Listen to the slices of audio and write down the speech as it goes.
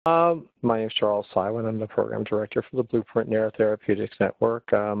My name is Charles Cywin. I'm the program director for the Blueprint Neurotherapeutics Network.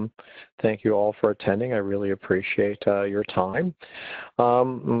 Thank you all for attending. I really appreciate your time.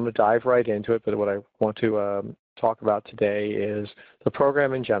 I'm going to dive right into it, but what I want to talk about today is the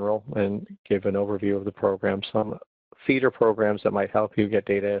program in general and give an overview of the program, some feeder programs that might help you get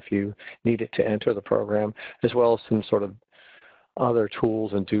data if you need it to enter the program, as well as some sort of other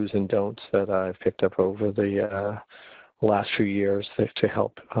tools and do's and don'ts that I've picked up over the last few years to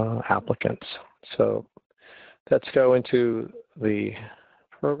help applicants. So let's go into the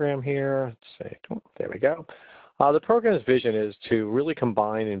program here. Let's say, oh, there we go. The program's vision is to really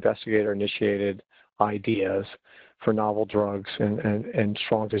combine investigator-initiated ideas for novel drugs and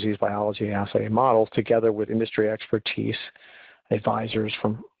strong disease biology assay models together with industry expertise, advisors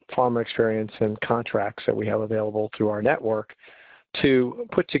from pharma experience and contracts that we have available through our network to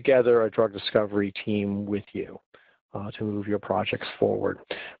put together a drug discovery team with you. To move your projects forward.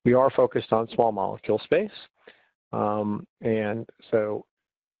 We are focused on small molecule space, and so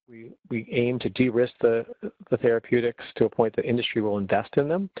we aim to de-risk the therapeutics to a point that industry will invest in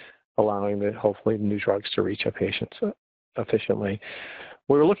them, allowing hopefully new drugs to reach a patient efficiently.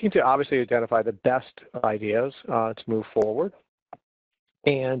 We're looking to obviously identify the best ideas to move forward,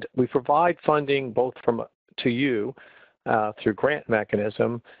 and we provide funding both to you through grant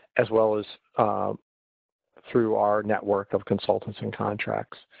mechanism as well as through our network of consultants and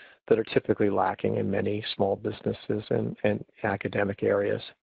contracts that are typically lacking in many small businesses and academic areas.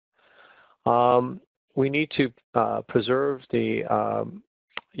 We need to preserve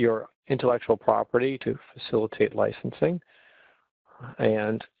your intellectual property to facilitate licensing,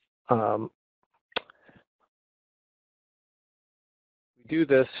 and we do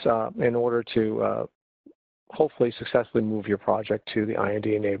this in order to hopefully successfully move your project to the IND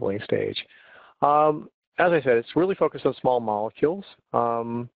enabling stage. As I said, it's really focused on small molecules,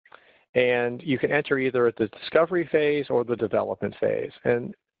 and you can enter either at the discovery phase or the development phase.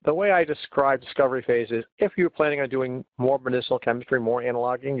 And the way I describe discovery phase is if you're planning on doing more medicinal chemistry, more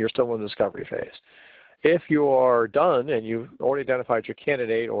analoging, you're still in the discovery phase. If you are done and you've already identified your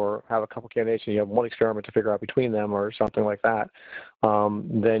candidate or have a couple candidates and you have one experiment to figure out between them or something like that,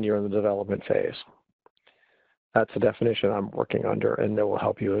 then you're in the development phase. That's the definition I'm working under, and that will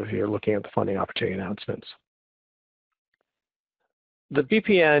help you if you're looking at the funding opportunity announcements. The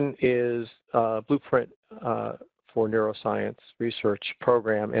BPN is a Blueprint for Neuroscience Research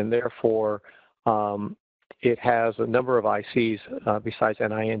Program, and therefore it has a number of ICs besides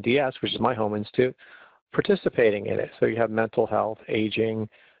NINDS, which is my home institute, participating in it. So you have mental health, aging,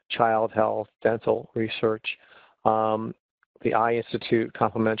 child health, dental research, the Eye Institute,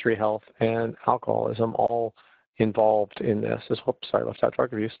 complementary health, and alcoholism, all involved in this. Whoops, I left out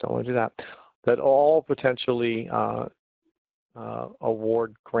drug reviews, don't want to do that. That all potentially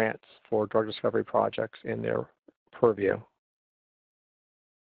award grants for drug discovery projects in their purview.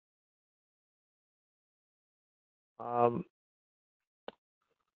 The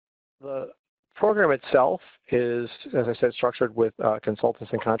program itself is, as I said, structured with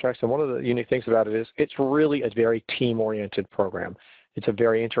consultants and contracts, and one of the unique things about it is it's really a very team-oriented program. It's a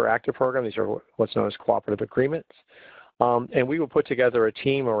very interactive program. These are what's known as cooperative agreements. And we will put together a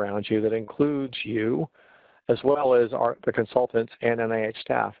team around you that includes you, as well as the consultants and NIH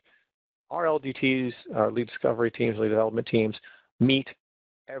staff. Our LDTs, our lead discovery teams, lead development teams, meet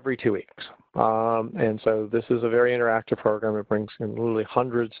every 2 weeks. And so this is a very interactive program. It brings in literally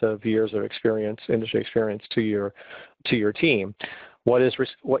hundreds of years of experience, industry experience to your team.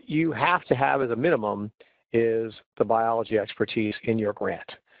 What you have to have as a minimum is the biology expertise in your grant.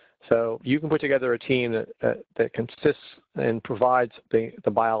 So you can put together a team that consists and provides the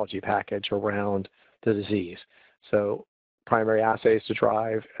biology package around the disease. So primary assays to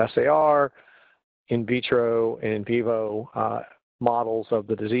drive SAR, in vitro and in vivo models of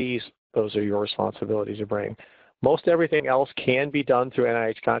the disease, those are your responsibilities to bring. Most everything else can be done through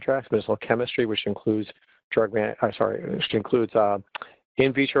NIH contracts, medicinal chemistry, which includes in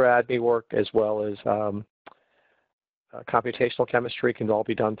vitro ADME work, as well as computational chemistry can all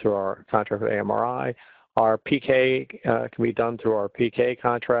be done through our contract with AMRI. Our PK can be done through our PK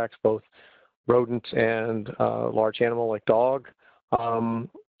contracts, both rodent and large animal like dog.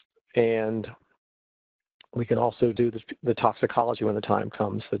 And we can also do the toxicology when the time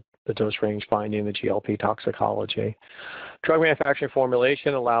comes, the dose range finding, the GLP toxicology. Drug manufacturing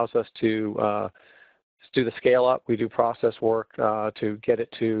formulation allows us to do the scale up. We do process work to get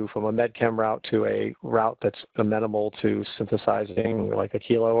it from a med chem route to a route that's amenable to synthesizing like a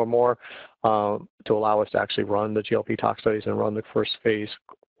kilo or more to allow us to actually run the GLP tox studies and run the first phase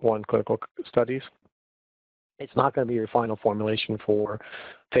 1 clinical studies. It's not going to be your final formulation for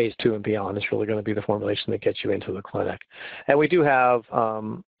phase 2 and beyond. It's really going to be the formulation that gets you into the clinic. And we do have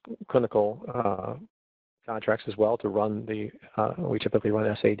clinical contracts as well to run we typically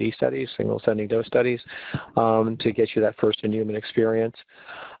run SAD studies, single ascending dose studies, to get you that first in human experience.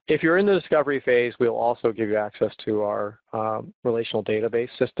 If you're in the discovery phase, we'll also give you access to our relational database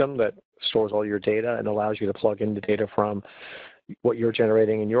system that stores all your data and allows you to plug in the data from what you're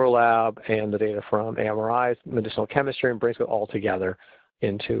generating in your lab and the data from AMRI's medicinal chemistry and brings it all together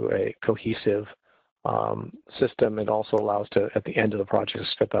into a cohesive system. It also allows to, at the end of the project,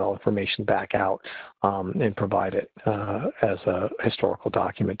 to spit that all information back out and provide it as a historical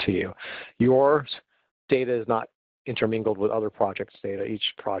document to you. Your data is not intermingled with other projects' data. Each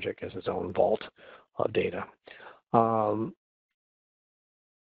project has its own vault of data.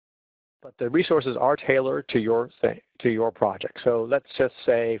 But the resources are tailored to your project. So let's just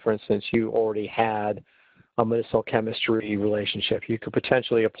say, for instance, you already had a medicinal chemistry relationship. You could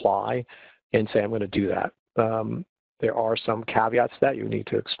potentially apply and say, I'm going to do that. There are some caveats to that. You need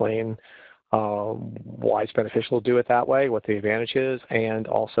to explain why it's beneficial to do it that way, what the advantage is, and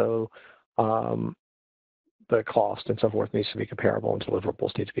also the cost and so forth needs to be comparable and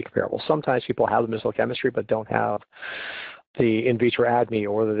deliverables need to be comparable. Sometimes people have the medicinal chemistry but don't have the in vitro ADME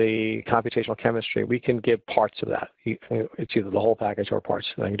or the computational chemistry. We can give parts of that. It's either the whole package or parts.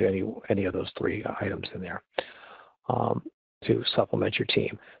 I can do any of those 3 items in there to supplement your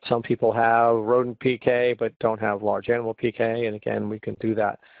team. Some people have rodent PK but don't have large animal PK, and again, we can do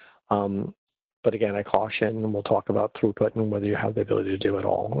that. But again, I caution, and we'll talk about throughput and whether you have the ability to do it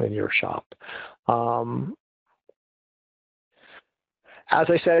all in your shop. As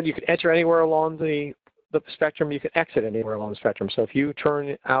I said, you can enter anywhere along the spectrum. You can exit anywhere along the spectrum. So if you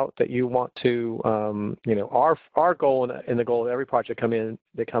turn out that you want to, our goal and the goal of every project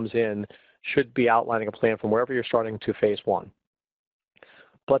that comes in should be outlining a plan from wherever you're starting to phase 1.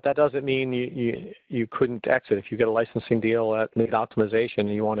 But that doesn't mean you couldn't exit. If you get a licensing deal at mid-optimization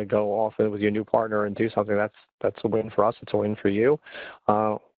and you want to go off with your new partner and do something, that's a win for us. It's a win for you.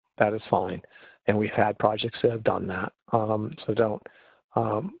 That is fine. And we've had projects that have done that. So don't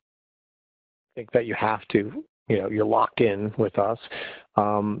think that you have to, you're locked in with us.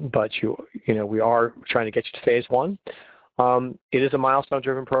 But we are trying to get you to phase 1. It is a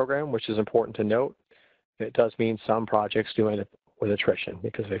milestone-driven program, which is important to note. It does mean some projects do end up with attrition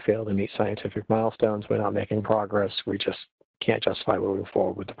because they fail to meet scientific milestones. We're not making progress. We just can't justify moving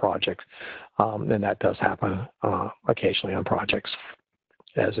forward with the project. And that does happen occasionally on projects,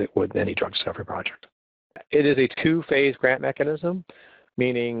 as it would in any drug discovery project. It is a 2-phase grant mechanism,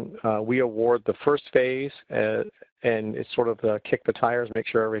 meaning we award the first phase and it's sort of the kick the tires, make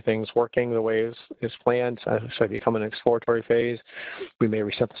sure everything's working the way is planned. So if you come in an exploratory phase, we may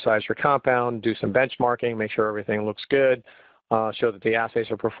resynthesize your compound, do some benchmarking, make sure everything looks good, show that the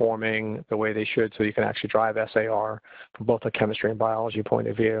assays are performing the way they should so you can actually drive SAR from both a chemistry and biology point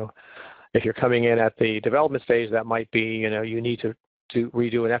of view. If you're coming in at the development stage, that might be, you need to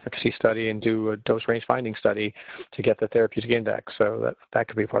redo an efficacy study and do a dose range finding study to get the therapeutic index. So that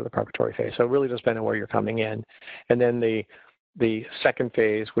could be part of the preparatory phase. So it really does depend on where you're coming in. And then the second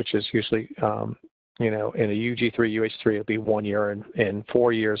phase, which is usually, in a UG3, UH3, it'll be 1 year and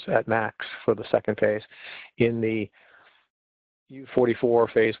 4 years at max for the second phase. In the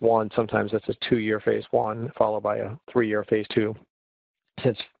U44 phase 1, sometimes it's a 2-year phase 1 followed by a 3-year phase 2.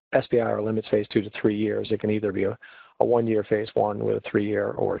 Since SBIR limits phase 2 to 3 years, it can either be a 1-year phase 1 with a 3-year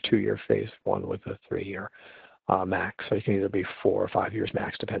or a 2-year phase 1 with a 3-year max. So it can either be 4 or 5 years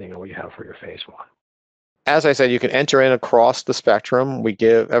max, depending on what you have for your phase 1. As I said, you can enter in across the spectrum.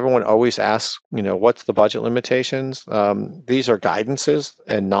 Everyone always asks, what's the budget limitations? These are guidances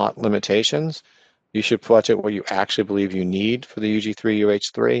and not limitations. You should budget what you actually believe you need for the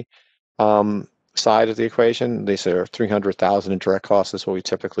UG3, UH3 side of the equation. They say $300,000 in direct costs is what we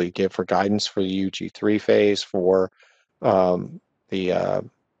typically give for guidance for the UG3 phase for the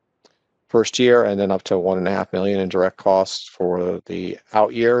first year, and then up to $1.5 million in direct costs for the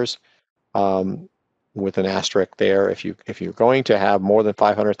out years. With an asterisk there, if you're going to have more than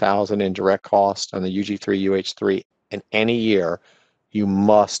 $500,000 in direct cost on the UG3, UH3 in any year, you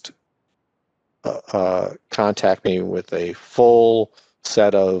must contact me with a full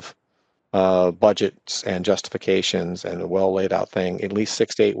set of budgets and justifications and a well laid out thing at least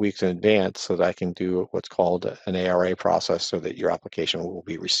 6 to 8 weeks in advance so that I can do what's called an ARA process so that your application will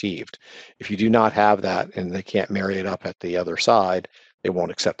be received. If you do not have that and they can't marry it up at the other side, they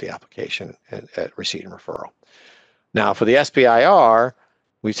won't accept the application at receipt and referral. Now for the SBIR,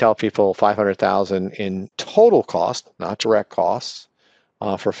 we tell people $500,000 in total cost, not direct costs,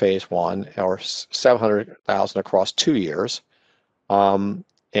 for phase one, or 700,000 across 2 years, and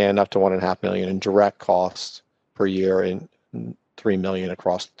up to 1.5 million in direct costs per year, and 3 million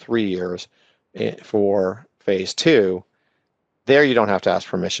across 3 years for phase two. There you don't have to ask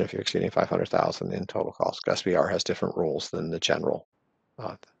permission if you're exceeding 500,000 in total cost. SBR has different rules than the general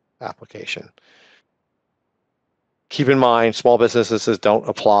application. Keep in mind, small businesses that don't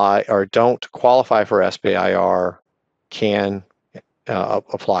apply or don't qualify for SBIR can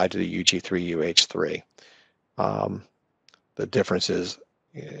apply to the UG3, UH3. The difference is,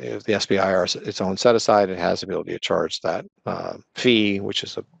 if the SBIR is its own set aside, it has the ability to charge that fee, which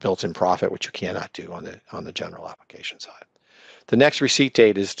is a built-in profit, which you cannot do on the general application side. The next receipt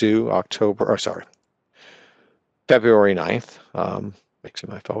date is due February 9th.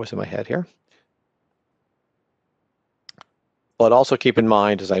 Mixing my photos in my head here. But also keep in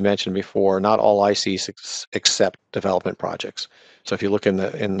mind, as I mentioned before, not all ICs accept development projects. So if you look in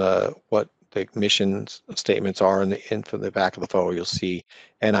the what the mission statements are in the back of the photo, you'll see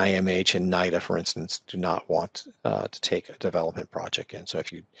NIMH and NIDA, for instance, do not want to take a development project in. So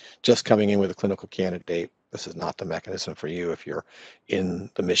if you're just coming in with a clinical candidate, this is not the mechanism for you if you're in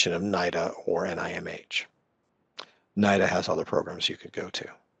the mission of NIDA or NIMH. NIDA has other programs you could go to.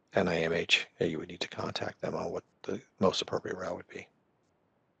 NIMH, you would need to contact them on what the most appropriate route would be.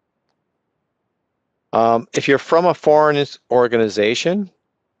 If you're from a foreign organization,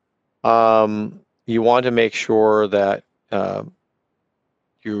 you want to make sure that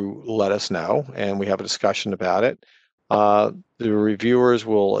you let us know, and we have a discussion about it. The reviewers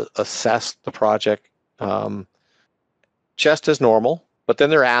will assess the project just as normal, but then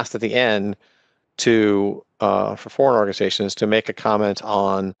they're asked at the end to, for foreign organizations, to make a comment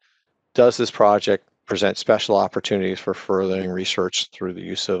on, does this project present special opportunities for furthering research through the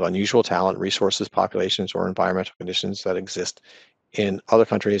use of unusual talent, resources, populations, or environmental conditions that exist in other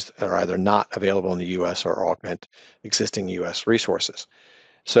countries that are either not available in the U.S. or augment existing U.S. resources.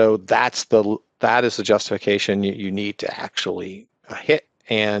 So that is the justification you need to actually hit,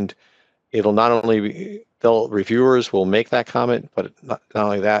 and it'll not only be, reviewers will make that comment, but not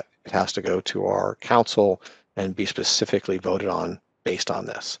only that, it has to go to our council and be specifically voted on based on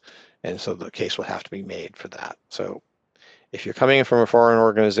this. And so the case will have to be made for that. So if you're coming in from a foreign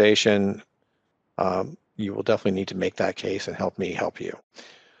organization, you will definitely need to make that case and help me help you.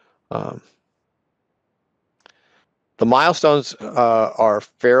 The milestones are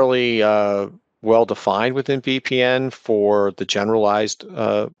fairly well defined within BPN for the generalized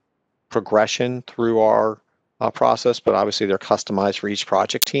progression through our process, but obviously they're customized for each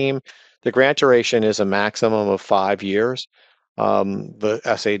project team. The grant duration is a maximum of 5 years. The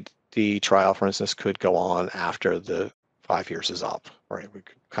SAD trial, for instance, could go on after the 5 years is up, right? We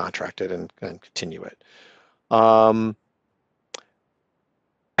could contract it and continue it.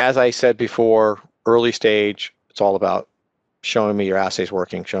 As I said before, early stage, it's all about showing me your assays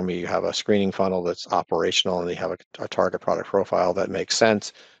working, showing me you have a screening funnel that's operational and you have a target product profile that makes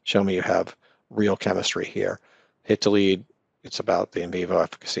sense. Show me you have real chemistry here. Hit to lead, it's about the in vivo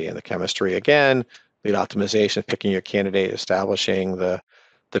efficacy and the chemistry again. Lead optimization, picking your candidate, establishing the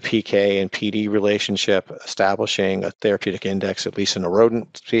PK and PD relationship, establishing a therapeutic index, at least in a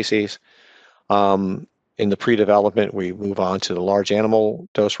rodent species. In the pre-development, we move on to the large animal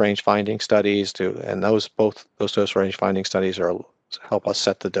dose range finding studies, and both those dose range finding studies help us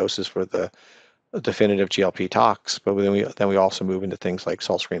set the doses for the definitive GLP tox. But then we also move into things like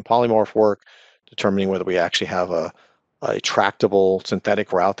cell screen polymorph work, determining whether we actually have a tractable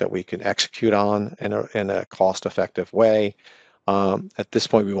synthetic route that we can execute on in a cost-effective way. At this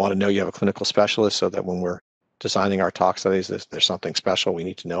point, we want to know you have a clinical specialist so that when we're designing our tox studies, there's something special we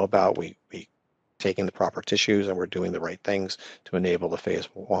need to know about. We taking the proper tissues and we're doing the right things to enable the phase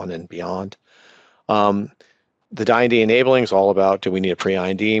 1 and beyond. The IND enabling is all about, do we need a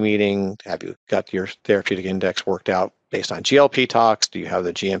pre-IND meeting? Have you got your therapeutic index worked out based on GLP tox? Do you have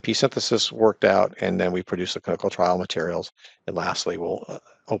the GMP synthesis worked out? And then we produce the clinical trial materials. And lastly, we'll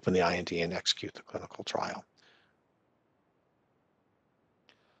open the IND and execute the clinical trial.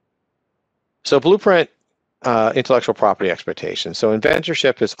 So Blueprint intellectual property expectations. So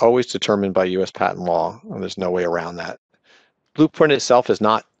inventorship is always determined by U.S. patent law, and there's no way around that. Blueprint itself is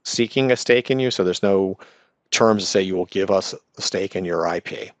not seeking a stake in you, so there's no terms to say you will give us a stake in your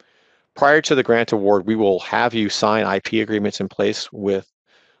IP. Prior to the grant award, we will have you sign IP agreements in place with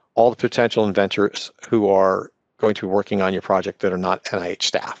all the potential inventors who are going to be working on your project that are not NIH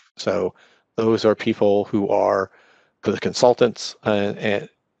staff. So those are people who are the consultants and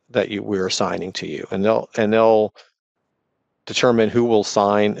that we're assigning to you, and they'll determine who will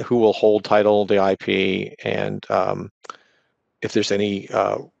sign, who will hold title, the IP, and if there's any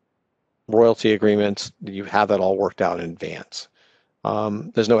royalty agreements, you have that all worked out in advance.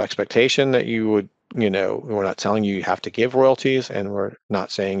 There's no expectation that you would, we're not telling you have to give royalties, and we're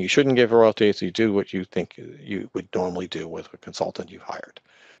not saying you shouldn't give royalties. You do what you think you would normally do with a consultant you've hired.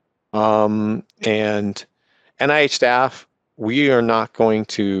 And NIH staff, we are not going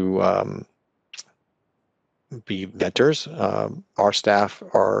to be mentors. Our staff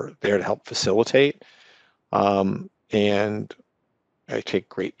are there to help facilitate, and I take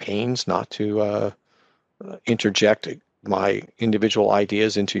great pains not to interject my individual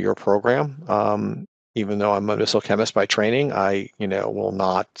ideas into your program. Even though I'm a missile chemist by training, I, will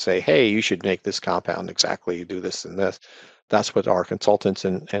not say, hey, you should make this compound exactly, do this and this. That's what our consultants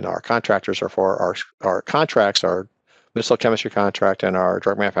and our contractors are for. Our contracts, our missile chemistry contract and our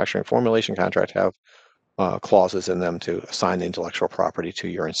drug manufacturing formulation contract have clauses in them to assign the intellectual property to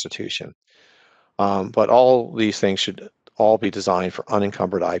your institution. But all these things should all be designed for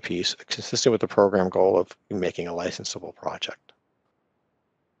unencumbered IPs, consistent with the program goal of making a licensable project.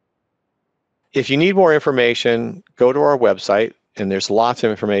 If you need more information, go to our website, and there's lots of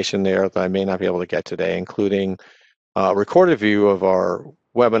information there that I may not be able to get today, including a recorded view of our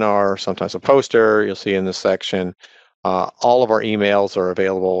webinar, sometimes a poster you'll see in this section. All of our emails are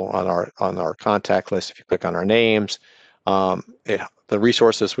available on our contact list if you click on our names. The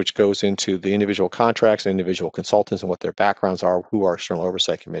resources which goes into the individual contracts, individual consultants, and what their backgrounds are, who are external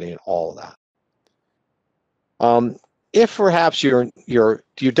oversight committee, and all of that. If perhaps you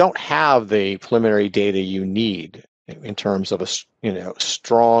don't have the preliminary data you need in terms of a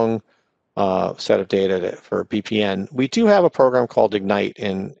strong set of data for BPN, we do have a program called Ignite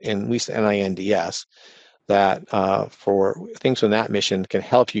in at least NINDS that for things in that mission can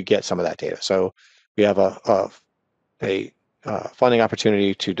help you get some of that data. So we have a funding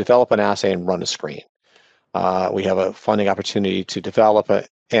opportunity to develop an assay and run a screen. We have a funding opportunity to develop an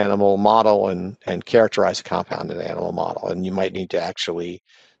animal model and characterize a compound in an animal model. And you might need to actually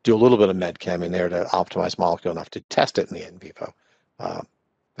do a little bit of med chem in there to optimize molecule enough to test it in the in vivo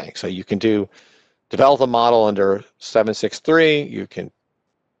thing. So you can develop a model under 763. You can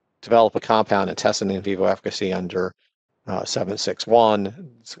develop a compound and test an in vivo efficacy under 761.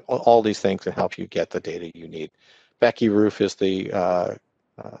 All these things can help you get the data you need. Becky Roof is the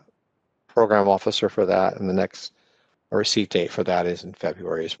program officer for that, and the next receipt date for that is in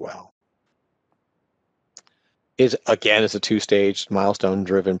February as well. It's a two-stage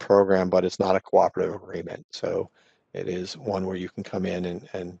milestone-driven program, but it's not a cooperative agreement. So it is one where you can come in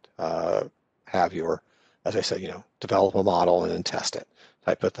and have your, as I said, develop a model and then test it,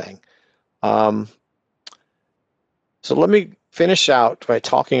 type of thing. So let me finish out by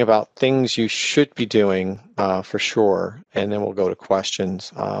talking about things you should be doing for sure, and then we'll go to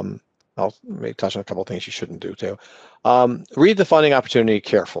questions. I'll maybe touch on a couple of things you shouldn't do too. Read the funding opportunity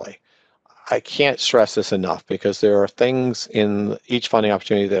carefully. I can't stress this enough because there are things in each funding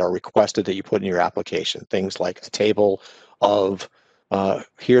opportunity that are requested that you put in your application. Things like a table of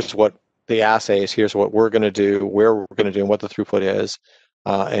here's what the assay is, here's what we're going to do, where we're going to do, and what the throughput is,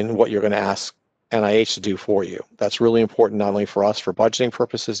 and what you're going to ask NIH to do for you. That's really important not only for us for budgeting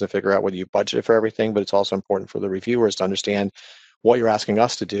purposes to figure out whether you budgeted for everything, but it's also important for the reviewers to understand what you're asking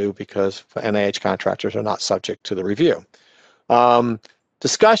us to do because NIH contractors are not subject to the review.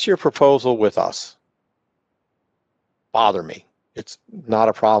 Discuss your proposal with us. Bother me. It's not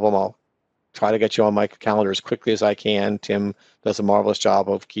a problem. I'll try to get you on my calendar as quickly as I can. Tim does a marvelous job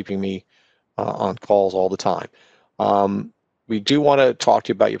of keeping me on calls all the time. We do want to talk to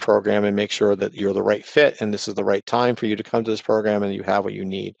you about your program and make sure that you're the right fit and this is the right time for you to come to this program and you have what you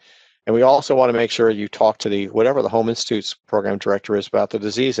need. And we also want to make sure you talk to whatever the Home Institute's program director is about the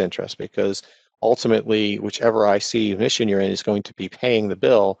disease interest, because ultimately, whichever IC mission you're in is going to be paying the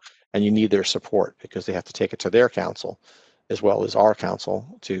bill, and you need their support because they have to take it to their council as well as our council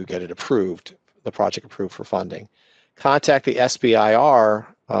to get it approved, the project approved for funding. Contact the SBIR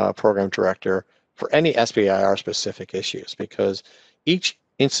program director for any SBIR specific issues, because each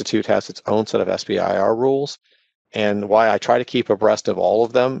institute has its own set of SBIR rules. And why I try to keep abreast of all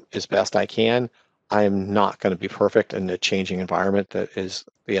of them as best I can, I am not going to be perfect in the changing environment that is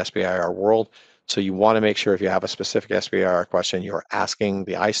the SBIR world. So you want to make sure if you have a specific SBIR question, you're asking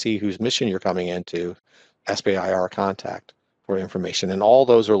the IC whose mission you're coming into, SBIR contact for information. And all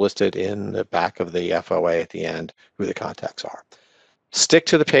those are listed in the back of the FOA at the end, who the contacts are. Stick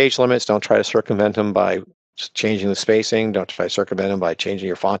to the page limits. Don't try to circumvent them by changing the spacing. Don't try to circumvent them by changing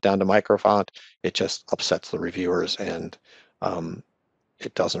your font down to micro font. It just upsets the reviewers and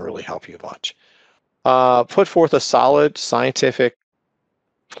it doesn't really help you much. Put forth a solid scientific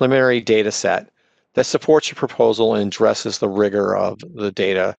preliminary data set that supports your proposal and addresses the rigor of the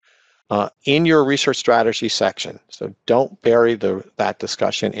data in your research strategy section. So don't bury that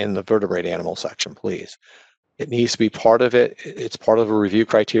discussion in the vertebrate animal section, please. It needs to be part of it. It's part of a review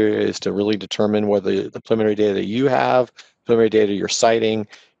criteria is to really determine whether the preliminary data you have, preliminary data you're citing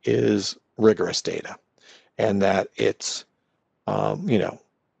is rigorous data, and that it's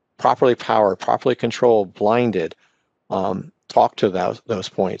properly powered, properly controlled, blinded. Talk to those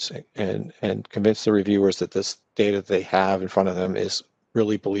points and convince the reviewers that this data they have in front of them is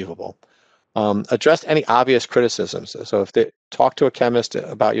really believable. Address any obvious criticisms. So if they talk to a chemist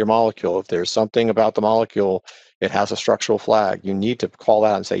about your molecule, if there's something about the molecule, it has a structural flag, you need to call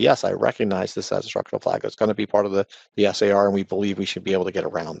out and say, yes, I recognize this as a structural flag. It's going to be part of the SAR, and we believe we should be able to get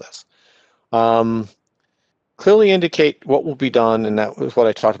around this. Clearly indicate what will be done, and that was what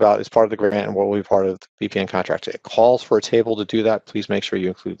I talked about as part of the grant and what will be part of the BPN contract. It calls for a table to do that. Please make sure you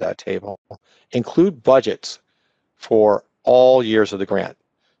include that table. Include budgets for all years of the grant.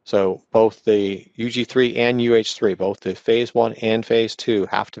 So both the UG3 and UH3, both the phase 1 and phase 2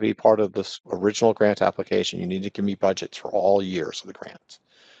 have to be part of this original grant application. You need to give me budgets for all years of the grants.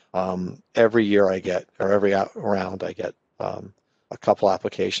 Every year I get, or every round I get a couple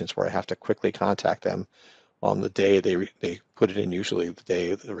applications where I have to quickly contact them on the day they put it in, usually the day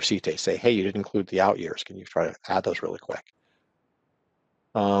of the receipt date, say, hey, you didn't include the out years. Can you try to add those really quick?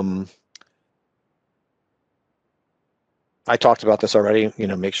 I talked about this already.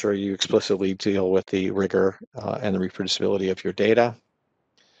 Make sure you explicitly deal with the rigor and the reproducibility of your data.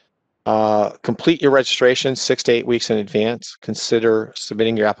 Complete your registration 6 to 8 weeks in advance. Consider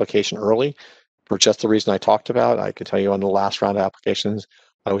submitting your application early for just the reason I talked about. I can tell you on the last round of applications,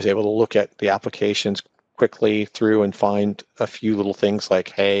 I was able to look at the applications quickly through and find a few little things like,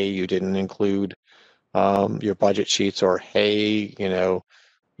 hey, you didn't include your budget sheets, or hey,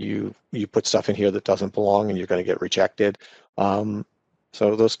 you put stuff in here that doesn't belong and you're going to get rejected. So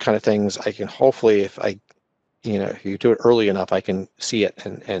those kind of things, I can hopefully, if you do it early enough, I can see it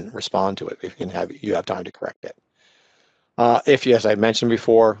and respond to it if you have time to correct it. As I mentioned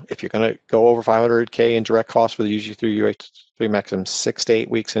before, if you're going to go over 500K in direct costs for the UG3 UH3 maximum 6 to 8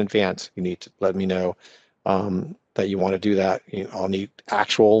 weeks in advance, you need to let me know that you want to do that. I'll need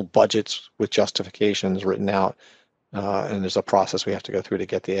actual budgets with justifications written out, and there's a process we have to go through to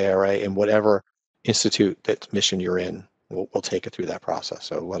get the ARA, and whatever institute that mission you're in, we'll take it through that process.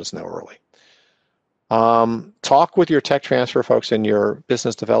 So let us know early. Talk with your tech transfer folks and your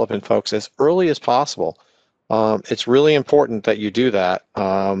business development folks as early as possible. It's really important that you do that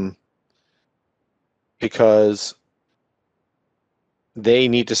because they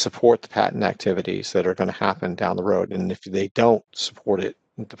need to support the patent activities that are going to happen down the road. And if they don't support it,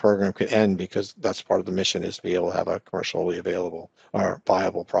 the program could end, because that's part of the mission, is to be able to have a commercially available or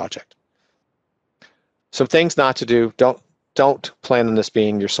viable project. Some things not to do. Don't plan on this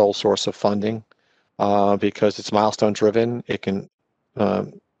being your sole source of funding because it's milestone driven. It can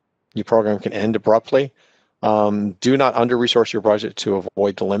your program can end abruptly. Do not under-resource your budget to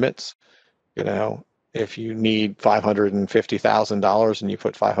avoid the limits. If you need $550,000 and you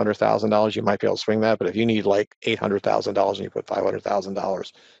put $500,000, you might be able to swing that. But if you need like $800,000 and you put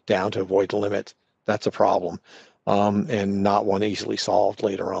 $500,000 down to avoid the limit, that's a problem, and not one easily solved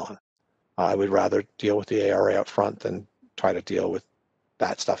later on. I would rather deal with the ARA up front than try to deal with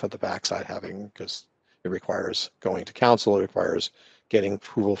that stuff at the backside, because it requires going to council, it requires getting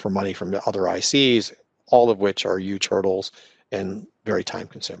approval for money from the other ICs, all of which are huge hurdles and very time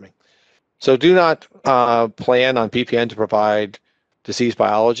consuming. So do not plan on BPN to provide disease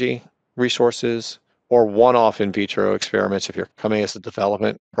biology resources or one-off in vitro experiments. If you're coming as a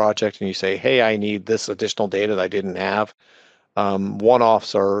development project and you say, hey, I need this additional data that I didn't have,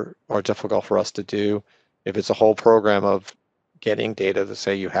 one-offs are difficult for us to do. If it's a whole program of getting data to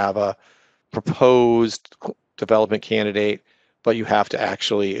say you have a proposed development candidate, but you have to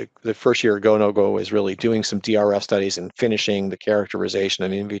actually, the first year go no go is really doing some DRF studies and finishing the characterization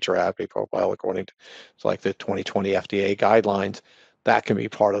of in vitro activity profile according to like the 2020 FDA guidelines. That can be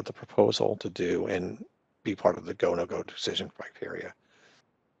part of the proposal to do and be part of the go no go decision criteria.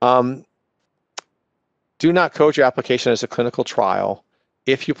 Do not code your application as a clinical trial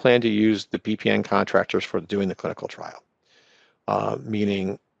if you plan to use the BPN contractors for doing the clinical trial,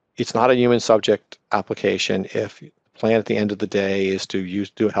 meaning it's not a human subject application if the plan at the end of the day is to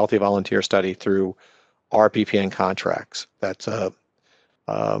do a healthy volunteer study through our BPN contracts. That's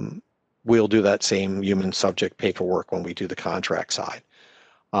we'll do that same human subject paperwork when we do the contract side.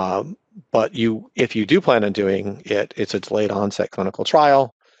 But if you do plan on doing it, it's a delayed onset clinical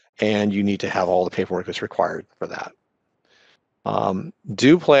trial, and you need to have all the paperwork that's required for that.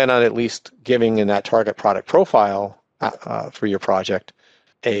 Do plan on at least giving in that target product profile for your project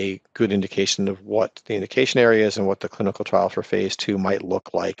a good indication of what the indication area is and what the clinical trial for phase 2 might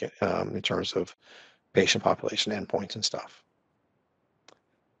look like in terms of patient population endpoints and stuff.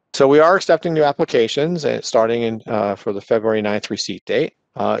 So we are accepting new applications starting in for the February 9th receipt date.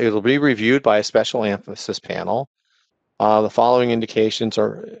 It'll be reviewed by a special emphasis panel. The following indications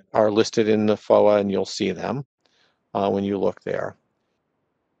are listed in the FOA, and you'll see them when you look there.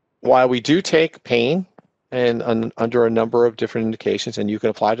 While we do take pain and under a number of different indications, and you can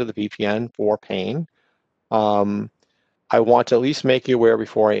apply to the BPN for pain, I want to at least make you aware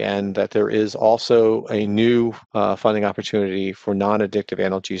before I end that there is also a new funding opportunity for non-addictive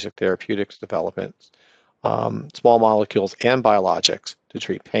analgesic therapeutics development, small molecules and biologics to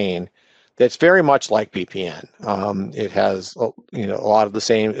treat pain. That's very much like BPN. It has, a lot of the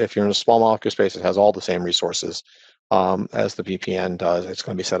same. If you're in a small molecule space, it has all the same resources as the BPN does. It's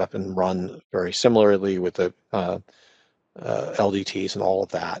going to be set up and run very similarly with the LDTs and all of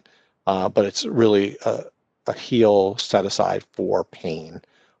that. But it's really a heel set aside for pain.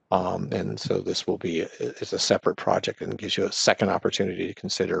 And so this will be it's a separate project and gives you a second opportunity to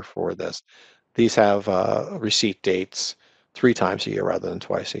consider for this. These have receipt dates 3 times a year rather than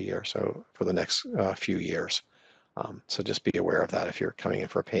twice a year, so for the next few years. So just be aware of that. If you're coming in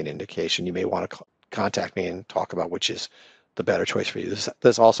for a pain indication, you may want to contact me and talk about which is the better choice for you.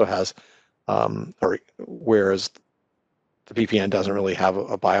 This also has, whereas the BPN doesn't really have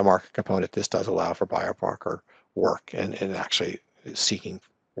a biomarker component, this does allow for biomarker work and actually seeking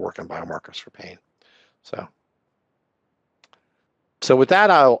work on biomarkers for pain. So with that,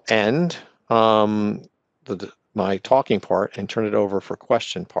 I'll end my talking part and turn it over for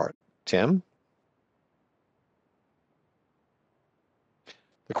question part. Tim?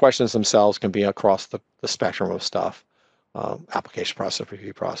 The questions themselves can be across the spectrum of stuff. Application process,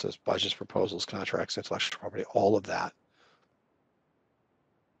 review process, budgets, proposals, contracts, intellectual property, all of that.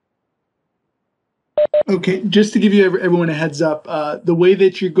 Okay, just to give you everyone a heads up, the way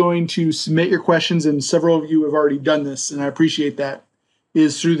that you're going to submit your questions, and several of you have already done this, and I appreciate that,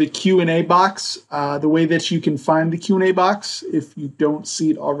 is through the Q&A box. The way that you can find the Q&A box, if you don't see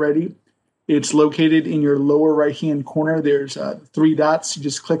it already, it's located in your lower right-hand corner. There's 3 dots. You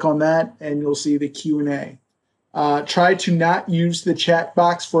just click on that, and you'll see the Q&A. Try to not use the chat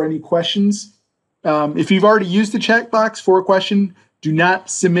box for any questions. If you've already used the chat box for a question, do not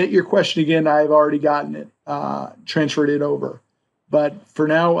submit your question again. I've already gotten it, transferred it over. But for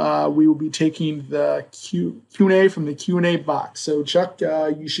now, we will be taking the Q&A from the Q&A box. So Chuck,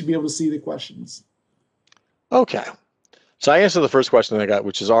 you should be able to see the questions. Okay. So I answered the first question I got,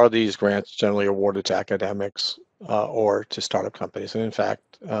 which is, are these grants generally awarded to academics or to startup companies? And in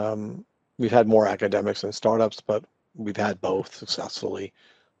fact, we've had more academics than startups, but we've had both successfully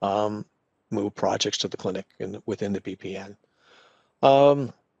move projects to the clinic within the BPN.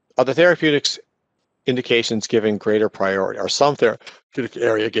 Are the therapeutics indications given greater priority, or some therapeutic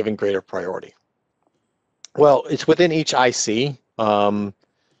area given greater priority? Well, it's within each IC,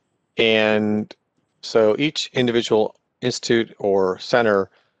 and so each individual institute or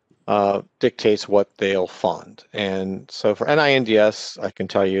center dictates what they'll fund. And so for NINDS, I can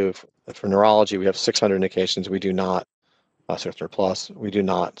tell you for neurology, we have 600 indications. We do not, 600 plus, we do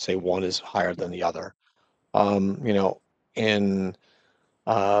not say one is higher than the other. In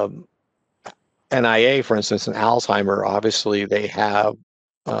NIA, for instance, in Alzheimer, obviously they have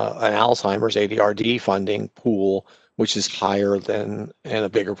an Alzheimer's ADRD funding pool, which is higher than and a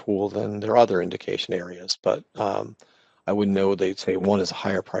bigger pool than their other indication areas. But I wouldn't know they'd say one is a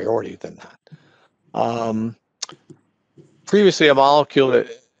higher priority than that. Previously, a molecule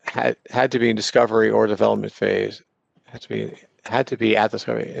that had to be in discovery or development phase had to be at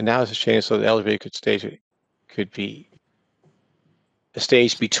discovery, and now it's changed so the eligibility could be a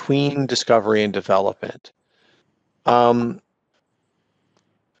stage between discovery and development. So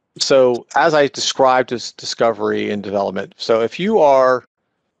as I described as discovery and development, so if you are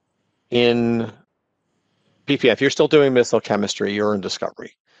in PPN, if you're still doing medicinal chemistry, you're in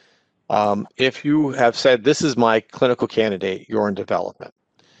discovery. If you have said, this is my clinical candidate, you're in development.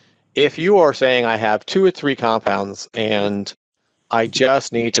 If you are saying, I have 2 or 3 compounds and I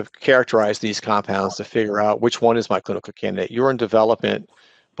just need to characterize these compounds to figure out which one is my clinical candidate, you're in development,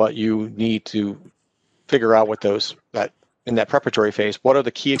 but you need to figure out what in that preparatory phase, what are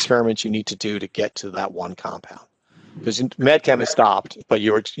the key experiments you need to do to get to that one compound? Because MedChem has stopped, but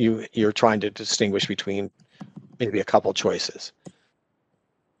you're trying to distinguish between maybe a couple choices.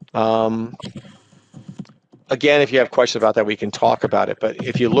 Again, if you have questions about that, we can talk about it. But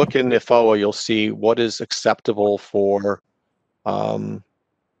if you look in the FOA, you'll see what is acceptable for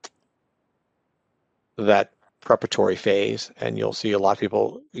that preparatory phase, and you'll see a lot of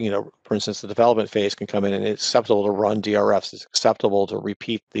people, for instance, the development phase can come in and it's acceptable to run DRFs, it's acceptable to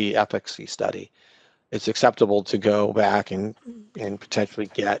repeat the efficacy study, it's acceptable to go back and potentially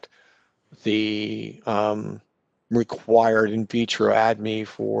get the required in vitro ADME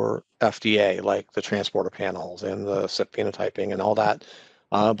for FDA, like the transporter panels and the CYP phenotyping and all that.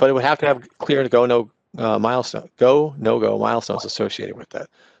 But it would have to have clear no-go milestones associated with that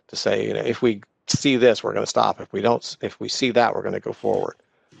to say, if we see this, we're going to stop. If we see that, we're going to go forward.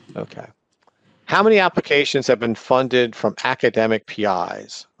 Okay. How many applications have been funded from academic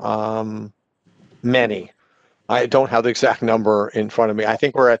PIs? Many. I don't have the exact number in front of me. I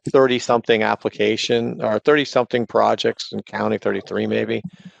think we're at 30-something application or 30-something projects and counting, 33 maybe.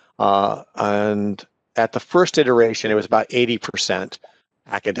 And at the first iteration, it was about 80%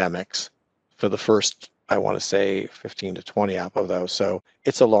 academics for the first, I want to say, 15 to 20 of those. So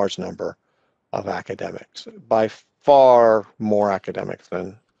it's a large number of academics. By far more academics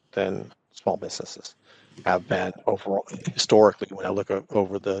than small businesses have been overall, historically, when I look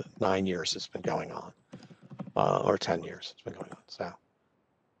over the 9 years it's been going on. Or 10 years it's been going on. So,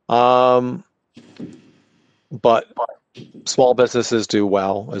 but small businesses do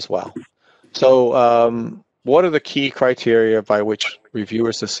well as well. So, what are the key criteria by which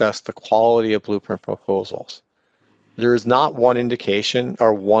reviewers assess the quality of blueprint proposals? There is not one indication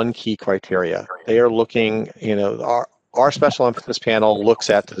or one key criteria. They are looking, our special emphasis panel looks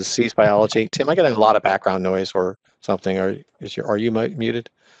at the disease biology. Tim, I get a lot of background noise or something. Are you muted?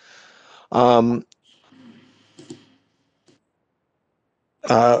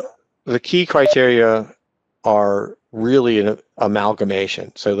 The key criteria are really an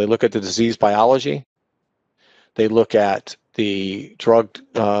amalgamation. So they look at the disease biology, they look at the drug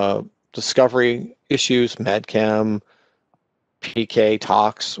discovery issues, medchem, PK,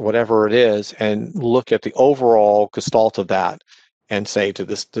 tox, whatever it is, and look at the overall gestalt of that and say, do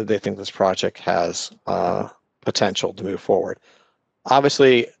they think this project has potential to move forward?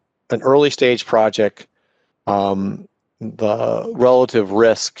 Obviously, an early stage project, the relative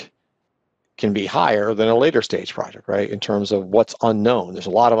risk can be higher than a later stage project, right? In terms of what's unknown. There's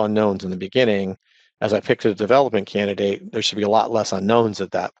a lot of unknowns in the beginning. As I picked a development candidate, there should be a lot less unknowns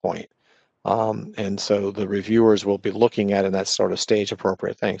at that point. And so the reviewers will be looking at in that sort of stage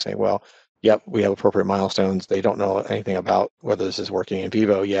appropriate thing, saying, well, yep, we have appropriate milestones. They don't know anything about whether this is working in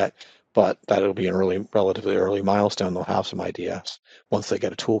vivo yet, but that'll be an relatively early milestone. They'll have some ideas once they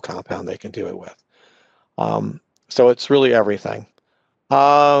get a tool compound they can do it with. So it's really everything.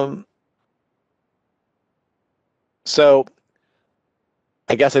 So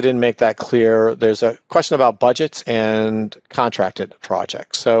I guess I didn't make that clear. There's a question about budgets and contracted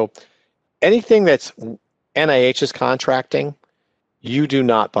projects. So anything that's NIH is contracting, you do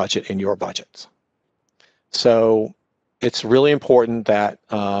not budget in your budgets. So it's really important that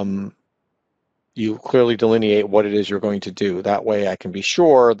you clearly delineate what it is you're going to do. That way I can be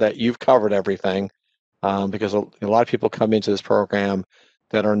sure that you've covered everything, because a lot of people come into this program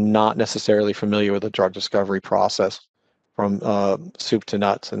that are not necessarily familiar with the drug discovery process from soup to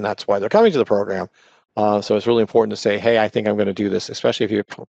nuts, and that's why they're coming to the program. So it's really important to say, hey, I think I'm going to do this, especially if you're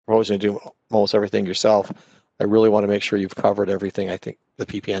proposing to do almost everything yourself. I really want to make sure you've covered everything I think the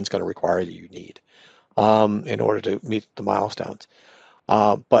PPN is going to require that you need in order to meet the milestones.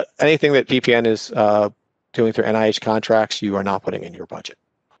 But anything that PPN is doing through NIH contracts, you are not putting in your budget.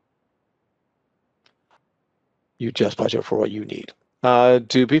 You just budget for what you need.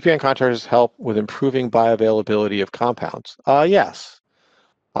 Do BPN contractors help with improving bioavailability of compounds? Yes.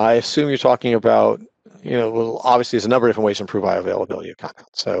 I assume you're talking about, well, obviously there's a number of different ways to improve bioavailability of compounds.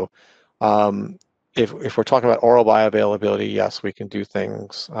 So if we're talking about oral bioavailability, yes, we can do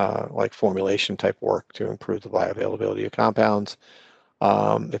things like formulation type work to improve the bioavailability of compounds.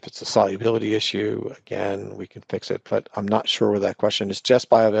 If it's a solubility issue, again, we can fix it, but I'm not sure whether that question is just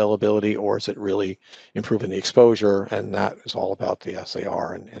bioavailability or is it really improving the exposure, and that is all about the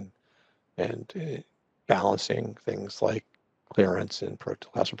SAR and balancing things like clearance and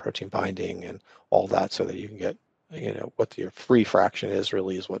plasma protein binding and all that, so that you can get, what your free fraction is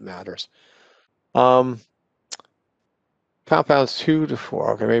really is what matters. Compounds 2 to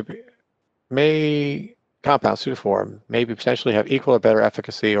 4, okay, compounds 2 to 4 maybe potentially have equal or better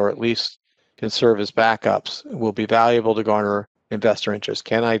efficacy, or at least can serve as backups, will be valuable to garner investor interest.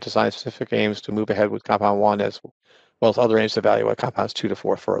 Can I design specific aims to move ahead with compound 1 as well as other aims to evaluate compounds 2 to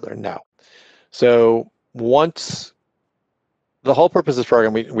 4 further? No. So once the whole purpose of this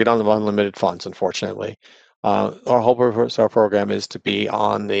program, we don't have unlimited funds, unfortunately. Our whole purpose of our program is to be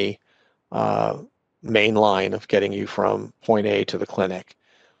on the main line of getting you from point A to the clinic.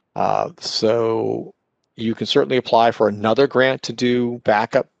 So you can certainly apply for another grant to do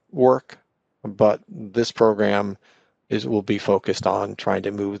backup work, but this program will be focused on trying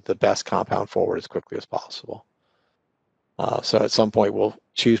to move the best compound forward as quickly as possible. So at some point we'll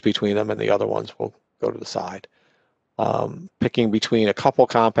choose between them and the other ones will go to the side. Picking between a couple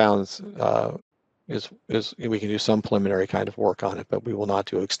compounds is we can do some preliminary kind of work on it, but we will not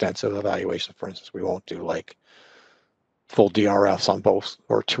do extensive evaluation. For instance, we won't do like full DRFs on both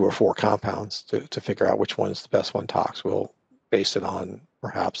or 2 or 4 compounds to figure out which one is the best one tox. We'll base it on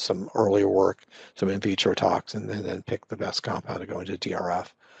perhaps some earlier work, some in vitro tox, and then pick the best compound to go into DRF,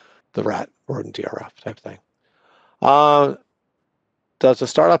 the rat rodent DRF type thing. Does a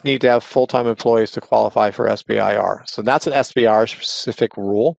startup need to have full-time employees to qualify for SBIR? So that's an SBIR specific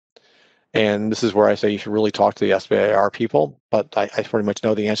rule. And this is where I say you should really talk to the SBIR people, but I pretty much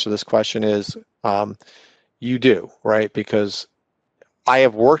know the answer to this question is you do, right? Because I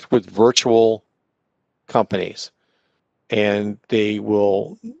have worked with virtual companies and they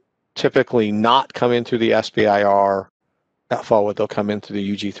will typically not come in through the SBIR that forward. They'll come in through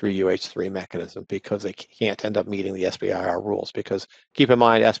the UG3, UH3 mechanism because they can't end up meeting the SBIR rules. Because keep in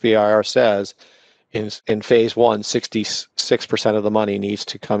mind, SBIR says in phase 1, 66% of the money needs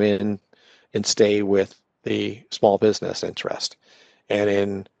to come in and stay with the small business interest. And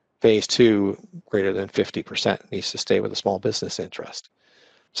in phase 2, greater than 50% needs to stay with the small business interest.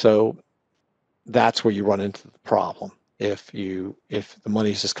 So that's where you run into the problem. If the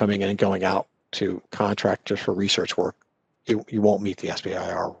money is just coming in and going out to contractors for research work, you won't meet the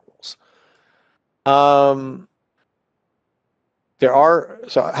SBIR rules. So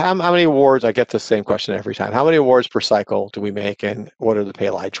how many awards, I get the same question every time. How many awards per cycle do we make and what are the pay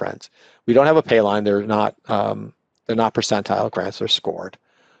line trends? We don't have a pay line. They're not percentile grants, they're scored.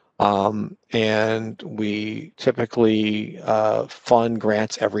 And we typically fund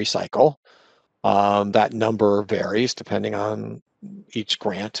grants every cycle. That number varies depending on each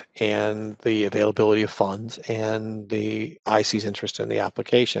grant and the availability of funds and the IC's interest in the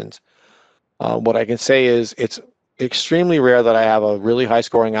applications. What I can say is it's extremely rare that I have a really high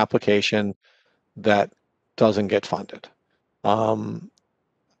scoring application that doesn't get funded.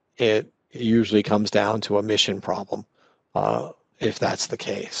 It usually comes down to a mission problem, if that's the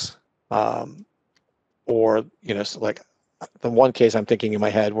case. Or, so like the one case I'm thinking in my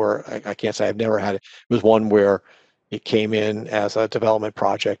head where I can't say I've never had it, was one where it came in as a development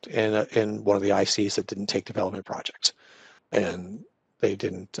project in one of the ICs that didn't take development projects. And they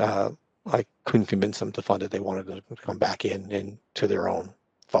didn't, I couldn't convince them to fund it. They wanted to come back in to their own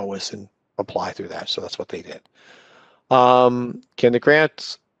FOAS and apply through that. So that's what they did. Can the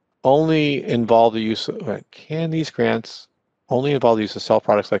grants only involve the use of, can these grants only involve the use of cell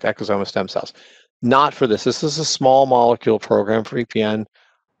products like exosome stem cells? Not for this. This is a small molecule program for EPN.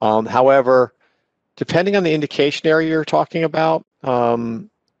 However, depending on the indication area you're talking about,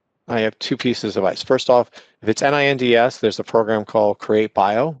 I have 2 pieces of advice. First off, if it's NINDS, there's a program called Create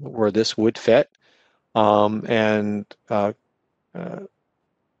Bio where this would fit. And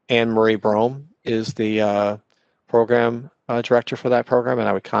Anne-Marie Brome is the program director for that program, and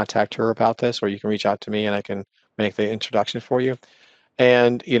I would contact her about this, or you can reach out to me and I can make the introduction for you.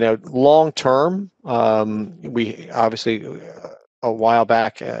 And, long term, we obviously, a while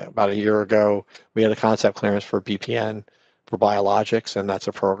back, about a year ago, we had a concept clearance for BPN for biologics, and that's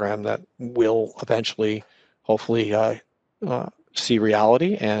a program that will eventually, hopefully, see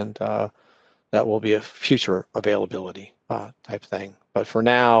reality, and that will be a future availability type thing. But for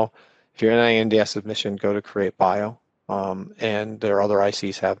now, if you're in NINDS submission, go to Create Bio, and there are other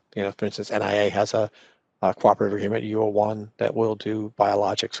ICs have, for instance, NIA has a cooperative agreement, UO1, that will do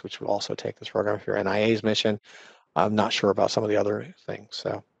biologics, which will also take this program. If you're NIA's mission, I'm not sure about some of the other things.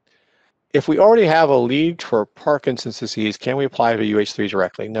 So if we already have a lead for Parkinson's disease, can we apply to UH3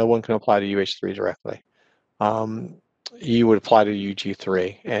 directly? No one can apply to UH3 directly. You would apply to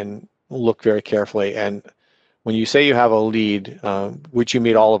UG3 and look very carefully. And when you say you have a lead, would you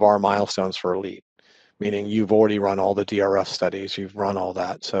meet all of our milestones for a lead? Meaning you've already run all the DRF studies, you've run all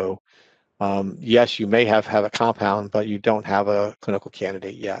that. So yes, you may have a compound, but you don't have a clinical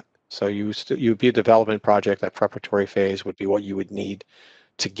candidate yet. So you'd be a development project. That preparatory phase would be what you would need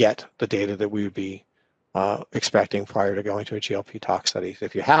to get the data that we would be expecting prior to going to a GLP tox study.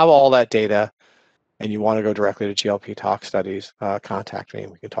 If you have all that data and you want to go directly to GLP tox studies, contact me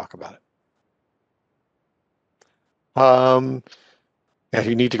and we can talk about it. If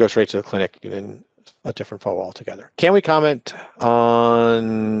you need to go straight to the clinic, then a different FOA altogether. Can we comment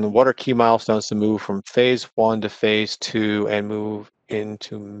on what are key milestones to move from phase 1 to phase 2 and move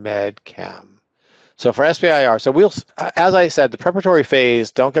into MedChem? So for SBIR, so we'll, as I said, the preparatory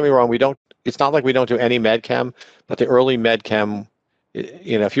phase, don't get me wrong, it's not like we don't do any med chem, but the early med chem,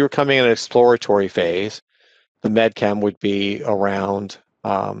 if you were coming in an exploratory phase, the med chem would be around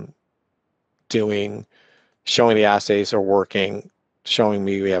showing the assays are working, showing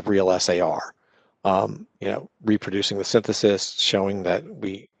me we have real SAR, reproducing the synthesis, showing that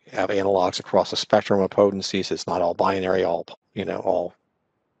we have analogs across the spectrum of potencies. It's not all binary, all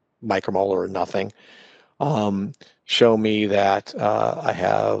micromolar or nothing. Show me that I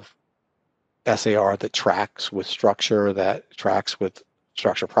have SAR that tracks with structure, that tracks with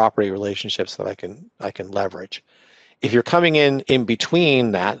structure property relationships that I can leverage. If you're coming in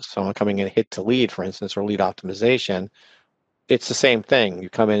between that, someone coming in hit to lead, for instance, or lead optimization, it's the same thing.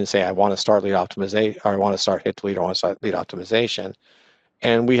 You come in and say, I want to start lead optimization, or I want to start hit to lead, or I want to start lead optimization.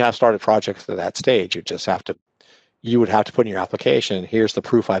 And we have started projects at that stage. You would have to put in your application, here's the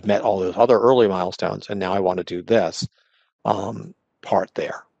proof I've met all those other early milestones, and now I want to do this part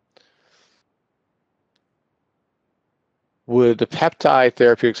there. Would the peptide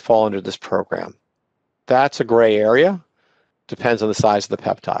therapeutics fall under this program? That's a gray area. Depends on the size of the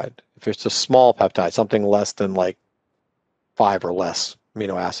peptide. If it's a small peptide, something less than like 5 or less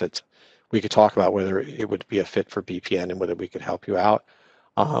amino acids, we could talk about whether it would be a fit for BPN and whether we could help you out.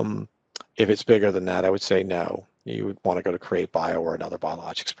 If it's bigger than that, I would say no. You would want to go to Create Bio or another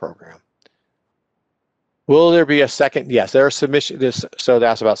biologics program. Will there be a second? Yes, there are submission. So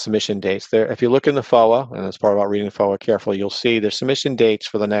that's about submission dates. There, if you look in the FOA, and it's part about reading the FOA carefully, you'll see there's submission dates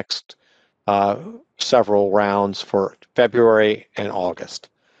for the next several rounds for February and August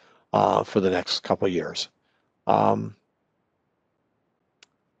for the next couple of years. Have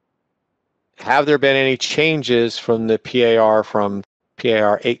there been any changes from the PAR from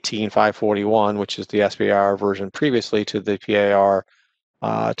PAR 18541, which is the SBIR version previously, to the PAR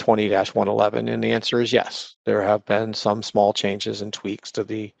 20-111? And the answer is yes. There have been some small changes and tweaks to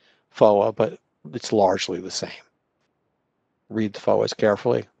the FOA, but it's largely the same. Read the FOAs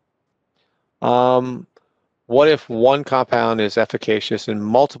carefully. What if one compound is efficacious in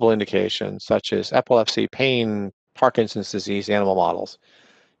multiple indications, such as epilepsy, pain, Parkinson's disease, animal models?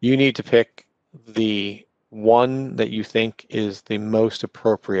 You need to pick the one that you think is the most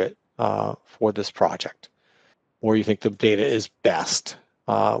appropriate for this project, where you think the data is best,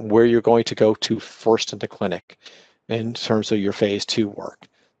 where you're going to go to first in the clinic in terms of your phase 2 work.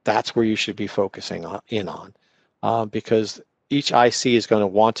 That's where you should be focusing on, because each IC is going to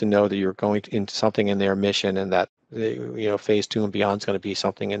want to know that you're going into something in their mission, and that phase 2 and beyond is going to be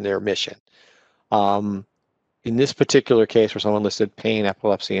something in their mission. In this particular case, where someone listed pain,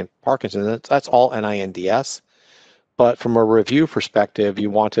 epilepsy, and Parkinson's, that's all NINDS. But from a review perspective, you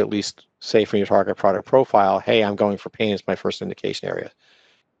want to at least say from your target product profile, hey, I'm going for pain as my first indication area.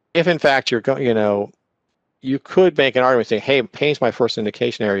 If in fact you're going, you could make an argument saying, hey, pain's my first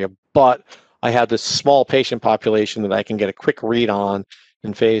indication area, but I have this small patient population that I can get a quick read on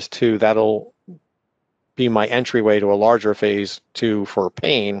in phase 2. That'll be my entryway to a larger phase 2 for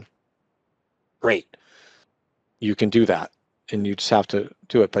pain. Great. You can do that, and you just have to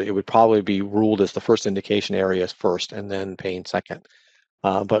do it, but it would probably be ruled as the first indication areas first and then pain second.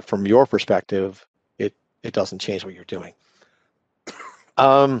 But from your perspective, it doesn't change what you're doing.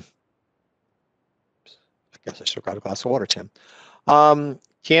 I guess I should have got a glass of water, Tim.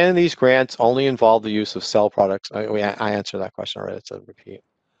 Can these grants only involve the use of cell products? I answered that question already. It's a repeat.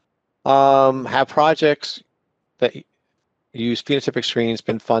 Have projects that use phenotypic screens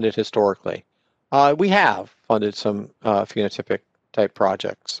been funded historically? We have funded some phenotypic type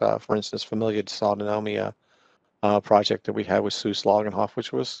projects. For instance, familial dysautonomia project that we had with Seuss Logenhoff,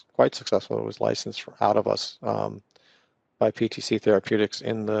 which was quite successful. It was licensed out of us by PTC Therapeutics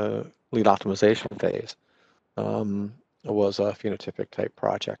in the lead optimization phase. It was a phenotypic type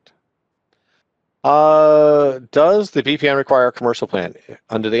project. Does the BPN require a commercial plan?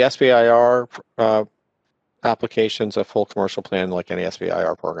 Under the SBIR applications, a full commercial plan, like any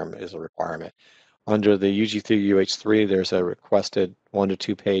SBIR program, is a requirement. Under the UG3 UH3, there's a requested 1 to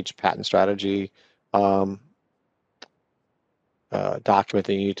 2 page patent strategy document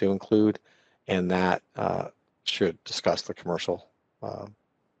that you need to include, and that should discuss the commercial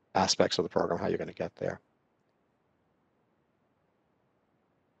aspects of the program, how you're going to get there.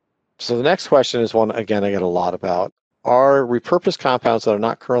 So the next question is one, again, I get a lot about. Are repurposed compounds that are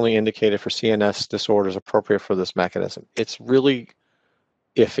not currently indicated for CNS disorders appropriate for this mechanism? It's really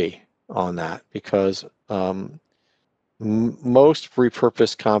iffy on that, because most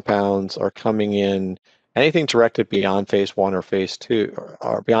repurposed compounds are coming in, anything directed beyond phase 1 or phase 2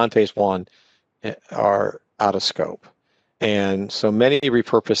 or beyond phase 1 are out of scope. And so many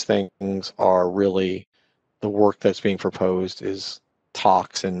repurposed things are really the work that's being proposed is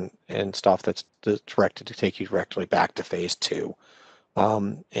talks and stuff that's directed to take you directly back to phase 2.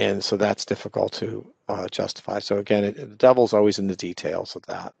 And so that's difficult to justify. So again, the devil's always in the details of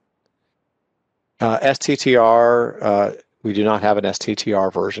that. STTR, we do not have an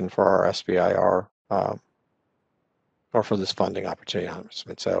STTR version for our SBIR or for this funding opportunity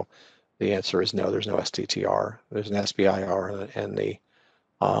announcement. So the answer is no, there's no STTR. There's an SBIR and the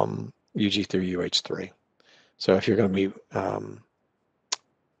UG through UH3. So if you're going to meet,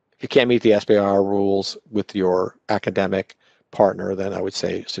 if you can't meet the SBIR rules with your academic partner, then I would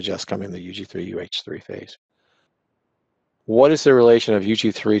suggest coming the UG3, UH3 phase. What is the relation of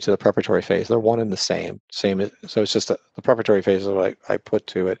UG3 to the preparatory phase? They're one and the same. So it's just the preparatory phase that I put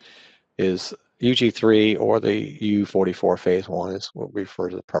to it is UG3 or the U44 phase 1 is what we refer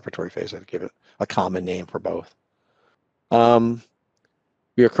to the preparatory phase. I'd give it a common name for both.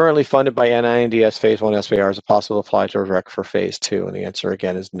 We are currently funded by NINDS phase 1 SBIR. Is it possible to apply direct for phase 2? And the answer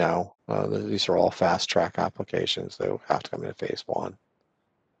again is no. These are all fast track applications that have to come in phase 1.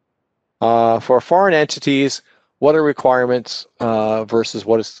 For foreign entities, what are requirements versus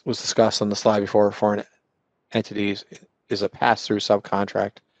what was discussed on the slide before? Foreign entities is a pass-through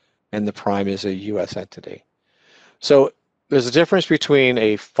subcontract, and the prime is a U.S. entity. So there's a difference between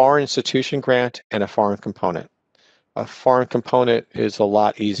a foreign institution grant and a foreign component. A foreign component is a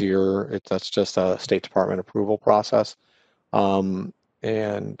lot easier. That's just a State Department approval process, but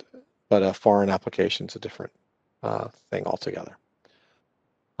a foreign application is a different thing altogether.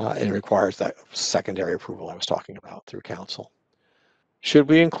 And it requires that secondary approval I was talking about through council. Should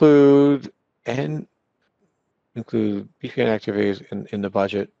we include BPN activities in the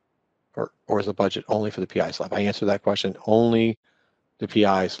budget, or is the budget only for the PI's lab? I answered that question. Only the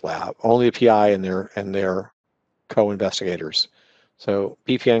PI's lab, only the PI and their co-investigators. So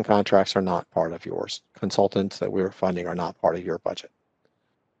BPN contracts are not part of yours. Consultants that we're funding are not part of your budget.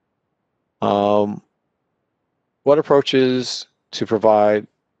 What approaches to provide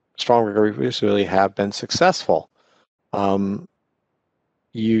strong rigor reproducibility have been successful?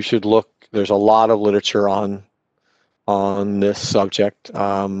 You should look, there's a lot of literature on this subject,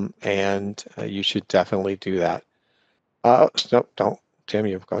 and you should definitely do that. No, don't, Tim,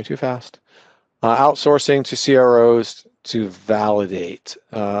 you're going too fast. Outsourcing to CROs to validate.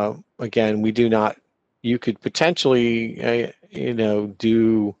 Again, we do not, you could potentially,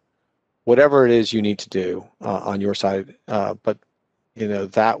 do whatever it is you need to do on your side, but,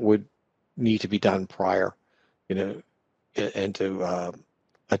 that would need to be done prior, and to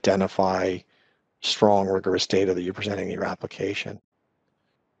identify strong, rigorous data that you're presenting in your application.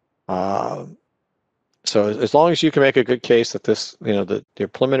 So as long as you can make a good case that this, that your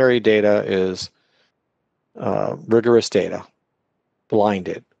preliminary data is rigorous data,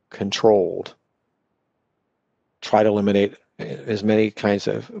 blinded, controlled, try to eliminate as many kinds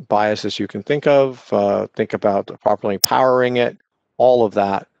of biases you can think of, think about properly powering it, all of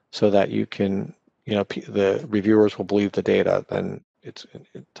that, so that you can, the reviewers will believe the data, then it's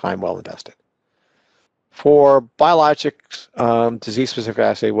time well invested. For biologics, disease-specific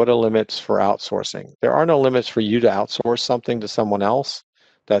assay, what are limits for outsourcing? There are no limits for you to outsource something to someone else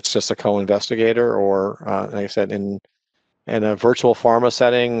that's just a co-investigator, or like I said, in a virtual pharma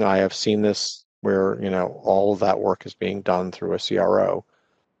setting, I have seen this where, all of that work is being done through a CRO.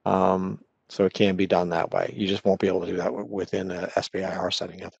 So it can be done that way. You just won't be able to do that within a SBIR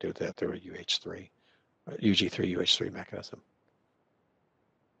setting. You have to do that through a UH3, UG3, UH3 mechanism.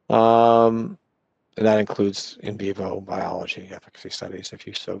 And that includes in vivo biology efficacy studies if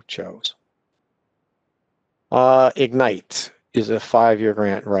you so chose. Ignite is a 5-year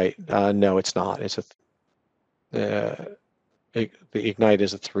grant, right? No, it's not. It's the Ignite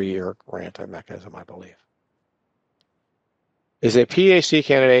is a 3-year grant mechanism, I believe. Is a PhD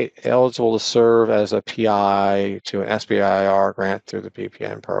candidate eligible to serve as a PI to an SBIR grant through the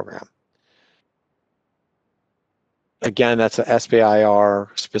BPN program? Again, that's an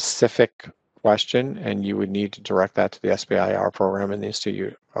SBIR specific question, and you would need to direct that to the SBIR program in the institute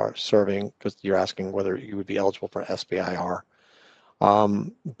you are serving, because you're asking whether you would be eligible for SBIR.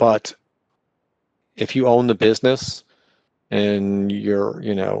 But if you own the business and you're,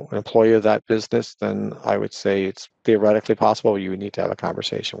 an employee of that business, then I would say it's theoretically possible. You would need to have a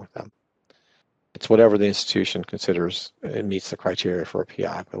conversation with them. It's whatever the institution considers it meets the criteria for a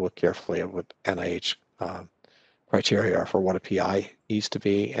PI, but look carefully at what NIH criteria are for what a PI needs to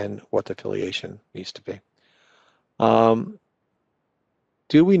be and what the affiliation needs to be.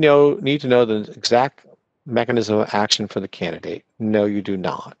 Do we need to know the exact mechanism of action for the candidate? No, you do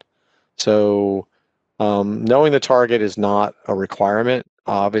not. So Knowing the target is not a requirement.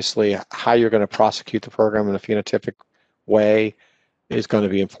 Obviously, how you're going to prosecute the program in a phenotypic way is going to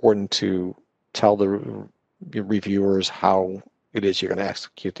be important to tell the reviewers how it is you're going to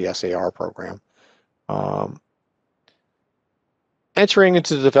execute the SAR program. Entering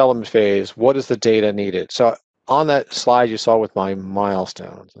into the development phase, what is the data needed? So on that slide you saw with my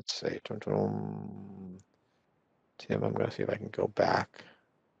milestones, let's see, Tim, I'm going to see if I can go back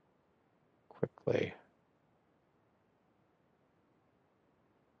quickly.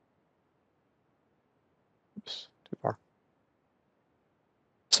 Oops, too far.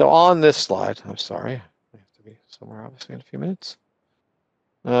 So on this slide, I'm sorry, I have to be somewhere obviously in a few minutes.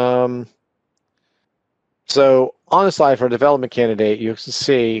 So on the slide for a development candidate, you can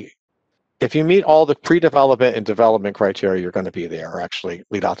see if you meet all the pre-development and development criteria, you're going to be there, or actually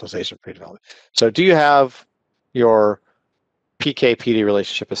lead optimization pre-development. So do you have your PK-PD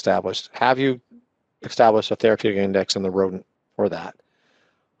relationship established? Have you established a therapeutic index in the rodent for that?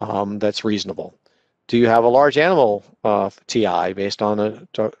 That's reasonable. Do you have a large animal TI based on a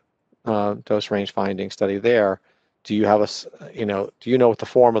dose range finding study there? Do you have do you know what the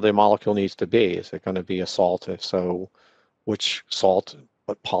form of the molecule needs to be? Is it going to be a salt? If so, which salt,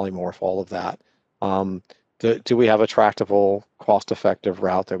 what polymorph, all of that. Do we have a tractable, cost-effective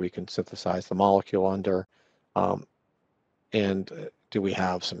route that we can synthesize the molecule under? And do we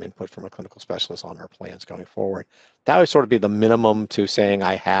have some input from a clinical specialist on our plans going forward? That would sort of be the minimum to saying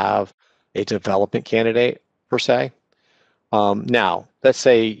I have a development candidate, per se. Now, let's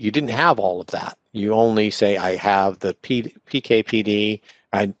say you didn't have all of that. You only say I have the PK/PD,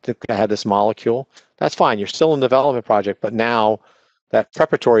 I think I had this molecule. That's fine. You're still in the development project, but now that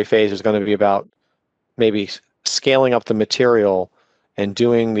preparatory phase is going to be about maybe scaling up the material and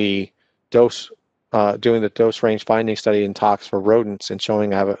doing the dose range finding study in tox for rodents and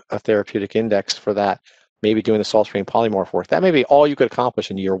showing I have a therapeutic index for that, maybe doing the salt stream polymorph work. That may be all you could accomplish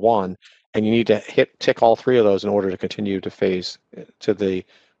in year one, and you need to tick all three of those in order to continue to the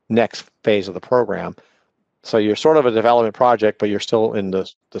next phase of the program. So you're sort of a development project, but you're still in the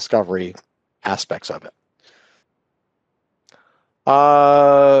discovery aspects of it.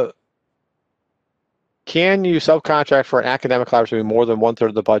 Can you subcontract for an academic collaboration more than 1/3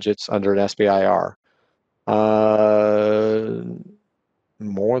 of the budgets under an SBIR?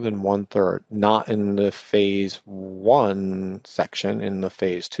 More than 1/3, not in the phase 1 section. In the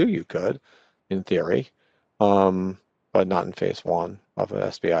phase 2 you could, in theory, but not in phase 1 of an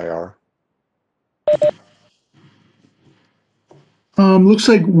SBIR. Looks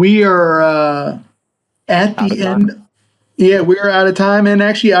like we are at the end. Yeah, we are out of time and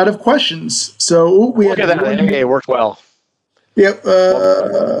actually out of questions. So we look had at that. Hey, it worked well. Yep.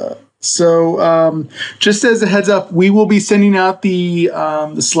 So just as a heads up, we will be sending out the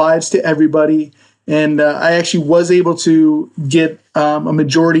slides to everybody, and I actually was able to get a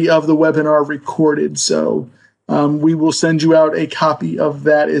majority of the webinar recorded. So we will send you out a copy of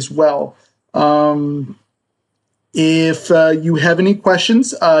that as well. If you have any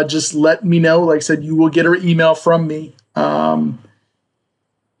questions, just let me know. Like I said, you will get an email from me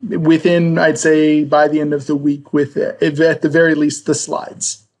within, I'd say, by the end of the week with, at the very least, the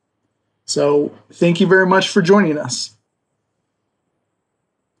slides. So thank you very much for joining us.